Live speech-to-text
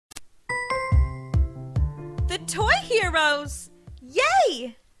The Toy Heroes!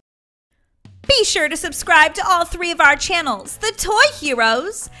 Yay! Be sure to subscribe to all 3 of our channels, The Toy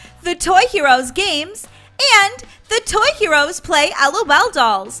Heroes Games, and The Toy Heroes Play LOL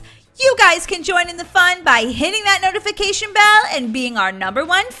Dolls. You guys can join in the fun by hitting that notification bell and being our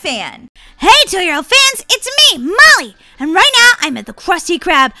 #1 fan. Hey Toy Hero fans, it's me, Molly, and right now I'm at the Krusty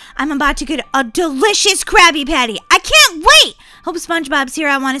Krab. I'm about to get a delicious Krabby Patty. I can't wait! Hope Spongebob's here.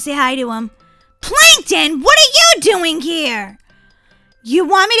 I want to say hi to him. Plankton, what are you doing here? You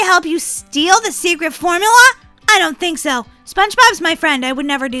want me to help you steal the secret formula? I don't think so. SpongeBob's my friend. I would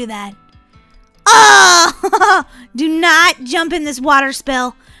never do that. Oh! Do not jump in this water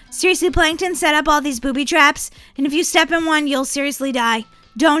spill. Seriously, Plankton set up all these booby traps, and if you step in one, you'll seriously die.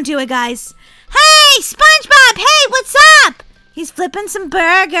 Don't do it, guys. Hey, SpongeBob! Hey, what's up? He's flipping some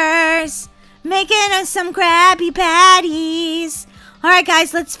burgers, making us some Krabby Patties. All right,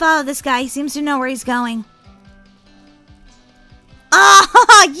 guys, let's follow this guy. He seems to know where he's going.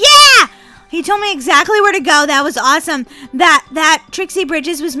 Oh, yeah! He told me exactly where to go. That was awesome. That Trixie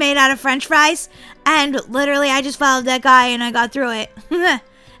Bridges was made out of French fries, and literally I just followed that guy and I got through it.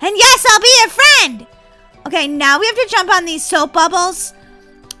 And yes, I'll be your friend! Okay, now we have to jump on these soap bubbles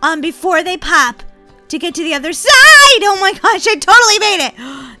before they pop to get to the other side. Oh my gosh, I totally made it.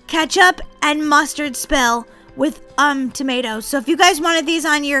 Ketchup and mustard spill with tomatoes. So if you guys wanted these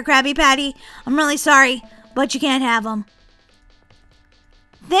on your Krabby Patty, I'm really sorry, but you can't have them.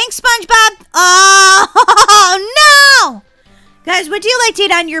 Thanks, SpongeBob. Oh, no! Guys, what do you like to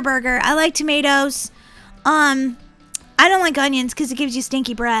eat on your burger? I like tomatoes. I don't like onions because it gives you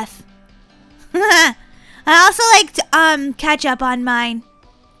stinky breath. I also like ketchup on mine.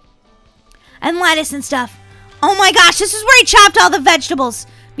 And lettuce and stuff. Oh my gosh, this is where he chopped all the vegetables.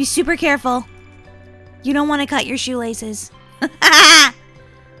 Be super careful. You don't want to cut your shoelaces.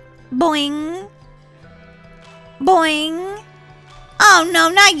 Boing. Boing. Oh no,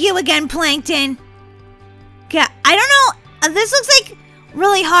 not you again, Plankton. Okay, I don't know. This looks like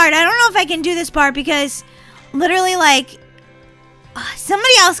really hard. I don't know if I can do this part because literally like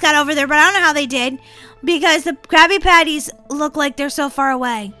somebody else got over there, but I don't know how they did because the Krabby Patties look like they're so far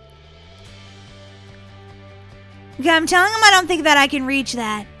away. Okay, I'm telling him I don't think that I can reach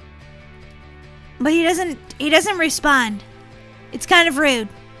that. But he doesn't respond. It's kind of rude.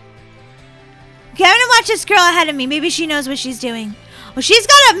 Okay, I'm gonna watch this girl ahead of me. Maybe she knows what she's doing. Oh, she's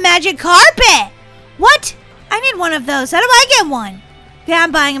got a magic carpet! What? I need one of those. How do I get one? Okay,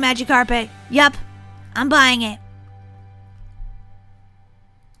 I'm buying a magic carpet. Yup, I'm buying it.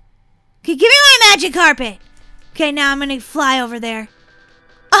 Okay, give me my magic carpet. Okay, now I'm gonna fly over there.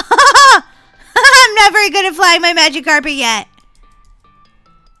 I'm not very good at flying my magic carpet yet.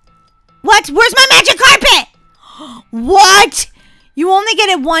 What? Where's my magic carpet? What? You only get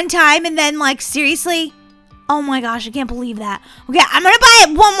it one time and then, like, seriously? Oh my gosh, I can't believe that. Okay, I'm gonna buy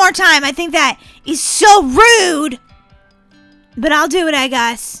it one more time. I think that is so rude. But I'll do it, I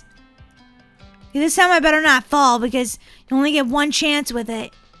guess. Okay, this time I better not fall because you only get one chance with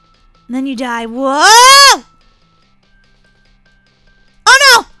it. And then you die. Whoa! Oh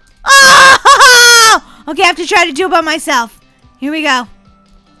no! Oh! Okay, I have to try to do it by myself. Here we go.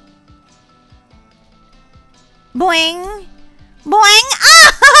 Boing. Boing.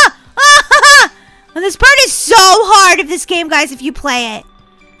 Ah! Ah! And this part is so hard of this game, guys, if you play it.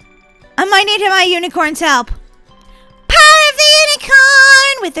 I might need my unicorn's help. Power of the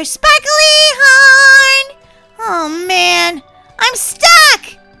unicorn with their sparkly horn. Oh, man. I'm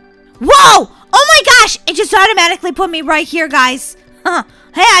stuck. Whoa. Oh, my gosh. It just automatically put me right here, guys. Huh.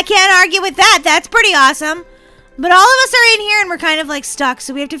 Hey, I can't argue with that. That's pretty awesome. But all of us are in here and we're kind of like stuck,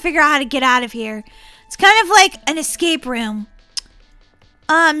 so we have to figure out how to get out of here. It's kind of like an escape room.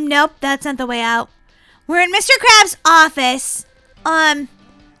 Nope, that's not the way out. We're in Mr. Krab's office. But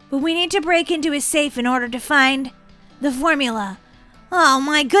we need to break into his safe in order to find the formula. Oh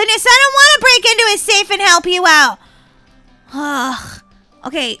my goodness, I don't want to break into his safe and help you out. Ugh.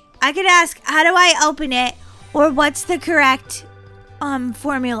 Okay, I could ask, how do I open it? Or what's the correct,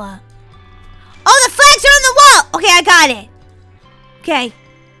 formula? Oh, the flags are on the wall! Okay, I got it. Okay.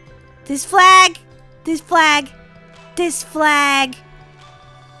 This flag, this flag, this flag,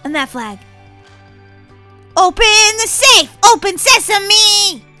 and that flag. Open the safe! Open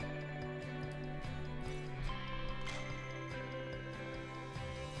sesame!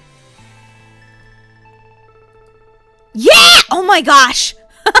 Yeah! Oh my gosh!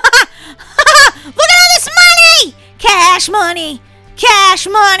 Look at all this money! Cash money! Cash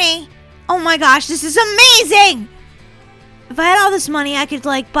money! Oh my gosh, this is amazing! If I had all this money, I could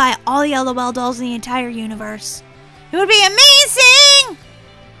like buy all the LOL dolls in the entire universe. It would be amazing!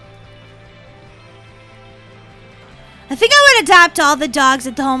 I think I would adopt all the dogs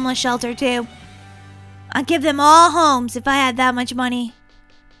at the homeless shelter, too. I'd give them all homes if I had that much money.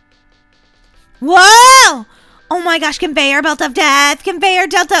 Whoa! Oh my gosh, conveyor belt of death. Conveyor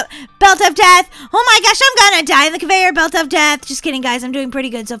belt of death. Oh my gosh, I'm gonna die in the conveyor belt of death. Just kidding, guys. I'm doing pretty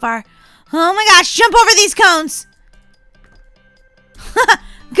good so far. Oh my gosh, jump over these cones.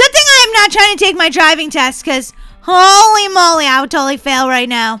 Good thing I'm not trying to take my driving test, because holy moly, I would totally fail right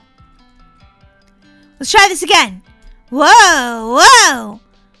now. Let's try this again. Whoa, whoa.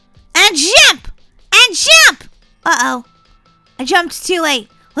 And jump. And jump. Uh-oh. I jumped too late.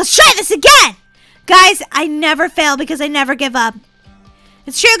 Let's try this again. Guys, I never fail because I never give up.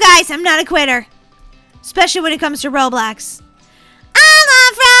 It's true, guys. I'm not a quitter. Especially when it comes to Roblox. I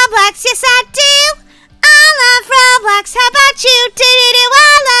love Roblox. Yes, I do. I love Roblox. How about you? Do-do-do.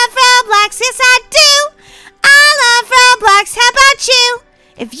 I love Roblox. Yes, I do. I love Roblox. How about you?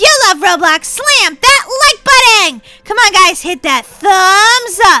 If you love Roblox, slam that like button. Come on, guys. Hit that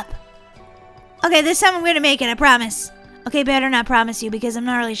thumbs up. Okay, this time I'm going to make it. I promise. Okay, better not promise you because I'm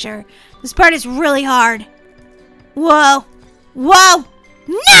not really sure. This part is really hard. Whoa. Whoa.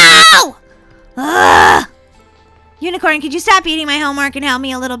 No! Ugh. Unicorn, could you stop eating my homework and help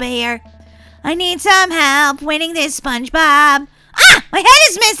me a little bit here? I need some help winning this Spongebob. Ah! My head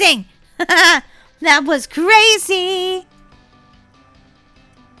is missing! That was crazy.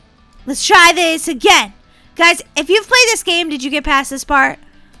 Let's try this again. Guys, if you've played this game, did you get past this part?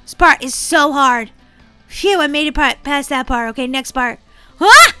 This part is so hard. Phew, I made it past that part. Okay, next part.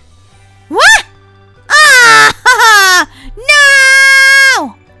 Ah! What? Ah!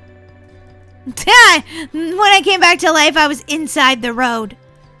 No! When I came back to life, I was inside the road.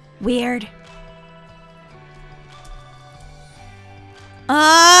 Weird.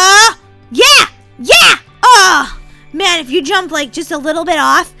 Yeah! Yeah! Oh! Man, if you jump like just a little bit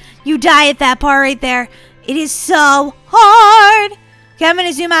off, you die at that part right there. It is so hard. Okay, I'm going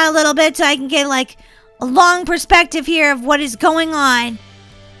to zoom out a little bit so I can get like a long perspective here of what is going on.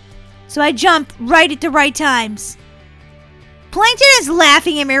 So I jump right at the right times. Plankton is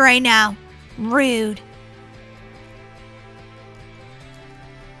laughing at me right now. Rude.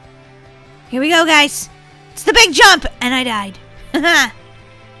 Here we go, guys. It's the big jump, and I died.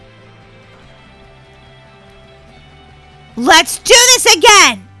 Let's do this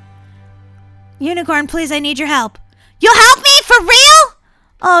again. Unicorn, please, I need your help. You'll help me? For real?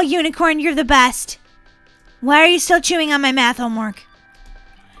 Oh, Unicorn, you're the best. Why are you still chewing on my math homework?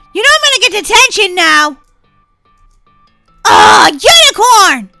 You know I'm gonna get detention now. Oh,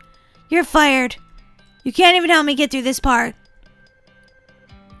 Unicorn! You're fired. You can't even help me get through this part.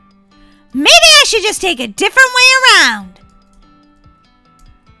 Maybe I should just take a different way around.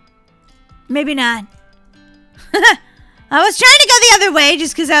 Maybe not. I was trying to go the other way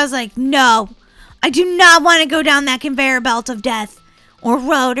just because I was like, no. I do not want to go down that conveyor belt of death. Or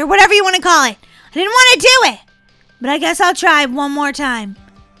road, or whatever you want to call it. I didn't want to do it. But I guess I'll try one more time.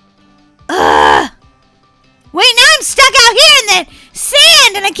 Ugh. Wait, now I'm stuck out here in the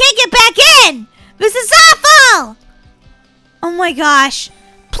sand and I can't get back in. This is awful. Oh my gosh.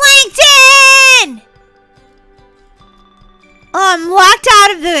 Plankton! Oh, I'm locked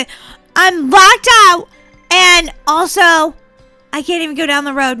out. And also, I can't even go down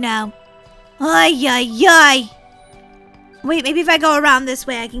the road now. Ay, ay, ay. Wait, maybe if I go around this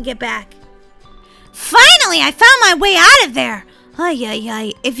way, I can get back. Finally, I found my way out of there. Ay, ay,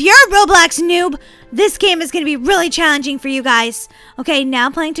 ay. If you're a Roblox noob, this game is going to be really challenging for you guys. Okay, now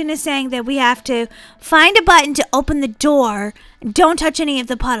Plankton is saying that we have to find a button to open the door. And don't touch any of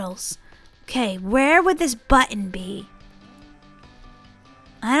the puddles. Okay, where would this button be?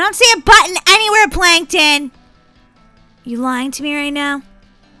 I don't see a button anywhere, Plankton. You lying to me right now?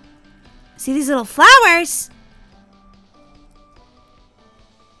 See these little flowers?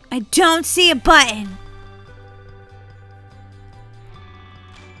 I don't see a button.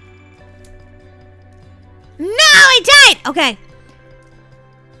 No, I died! Okay.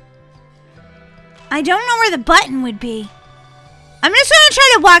 I don't know where the button would be. I'm just gonna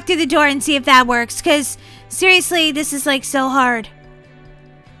try to walk through the door and see if that works, because seriously, this is like so hard.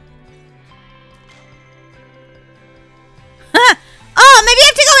 Oh, maybe I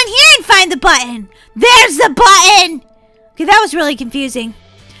have to go in here and find the button. There's the button. Okay, that was really confusing.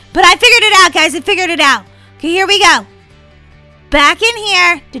 But I figured it out, guys. I figured it out. Okay, here we go. Back in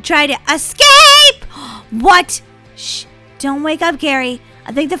here to try to escape. What? Shh. Don't wake up, Gary.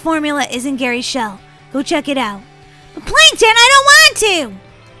 I think the formula is in Gary's shell. Go check it out. But Plankton, I don't want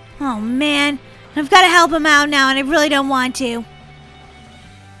to. Oh, man. I've got to help him out now, and I really don't want to.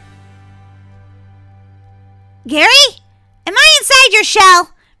 Gary? Am I inside your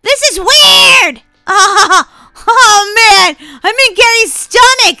shell? This is weird. Oh, Oh, man. I'm in Gary's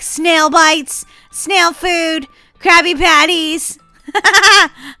stomach. Snail bites, snail food, Krabby Patties.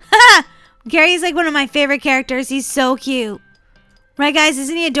 Gary's like one of my favorite characters. He's so cute. Right, guys?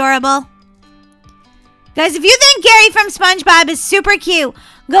 Isn't he adorable? Guys, if you think Gary from SpongeBob is super cute,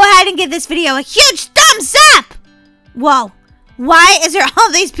 go ahead and give this video a huge thumbs up! Whoa. Why is there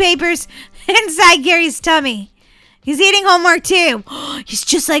all these papers inside Gary's tummy? He's eating homework too. He's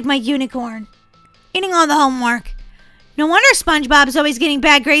just like my unicorn. Eating all the homework. No wonder SpongeBob's always getting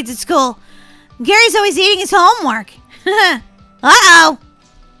bad grades at school. Gary's always eating his homework. Uh-oh.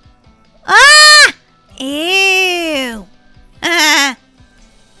 Ah! Ew.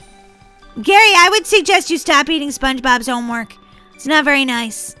 Gary, I would suggest you stop eating SpongeBob's homework. It's not very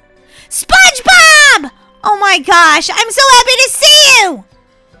nice. SpongeBob! Oh my gosh, I'm so happy to see you!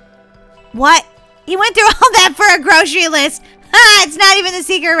 What? He went through all that for a grocery list. It's not even the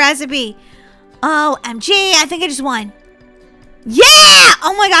secret recipe. OMG, I think I just won. Yeah!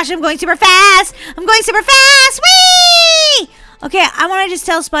 Oh my gosh, I'm going super fast! I'm going super fast! Whee! Okay, I want to just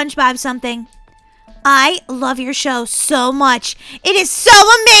tell SpongeBob something. I love your show so much. It is so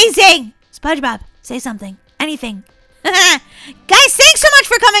amazing! SpongeBob, say something. Anything. Guys, thanks so much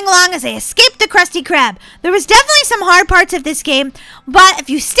for coming along as I escaped the Krusty Krab. There was definitely some hard parts of this game, but if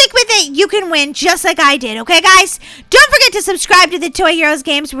you stick with it, you can win just like I did, okay guys? Don't forget to subscribe to the Toy Heroes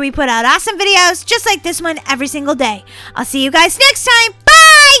games where we put out awesome videos just like this one every single day. I'll see you guys next time.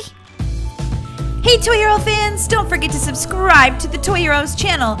 Bye! Hey Toy Hero fans, don't forget to subscribe to the Toy Heroes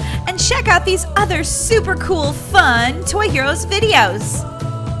channel and check out these other super cool, fun Toy Heroes videos.